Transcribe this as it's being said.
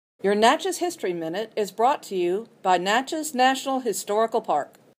Your Natchez History Minute is brought to you by Natchez National Historical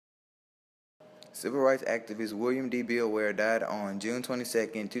Park. Civil rights activist William D. Bill Ware died on June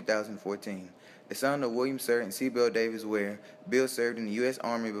 22, 2014. The son of William Sir and C. Bell Davis Ware, Bill served in the U.S.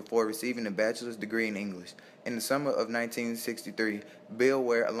 Army before receiving a bachelor's degree in English. In the summer of 1963, Bill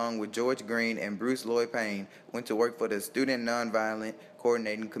Ware, along with George Green and Bruce Lloyd Payne, went to work for the Student Nonviolent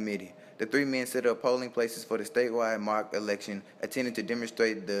Coordinating Committee. The three men set up polling places for the statewide mock election, intended to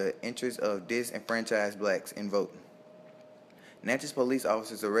demonstrate the interests of disenfranchised blacks in voting. Natchez police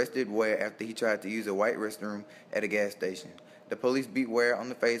officers arrested Ware after he tried to use a white restroom at a gas station. The police beat Ware on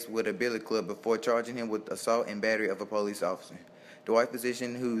the face with a billy club before charging him with assault and battery of a police officer. The white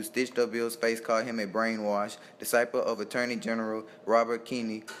physician who stitched up Bill's face called him a brainwash, disciple of Attorney General Robert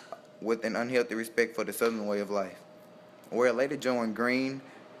Kennedy, with an unhealthy respect for the Southern way of life. Ware later joined Green,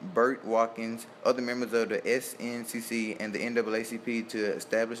 Burt Watkins, other members of the SNCC, and the NAACP to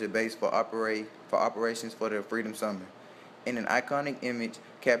establish a base for operations for the Freedom Summer. In an iconic image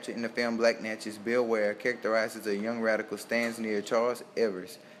captured in the film Black Natchez, Bill Ware, characterized as a young radical, stands near Charles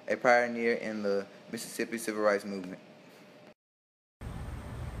Evers, a pioneer in the Mississippi Civil Rights Movement.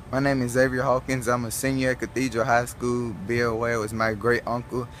 My name is Xavier Hawkins. I'm a senior at Cathedral High School. Bill Ware was my great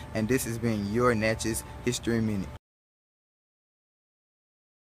uncle, and this has been your Natchez History Minute.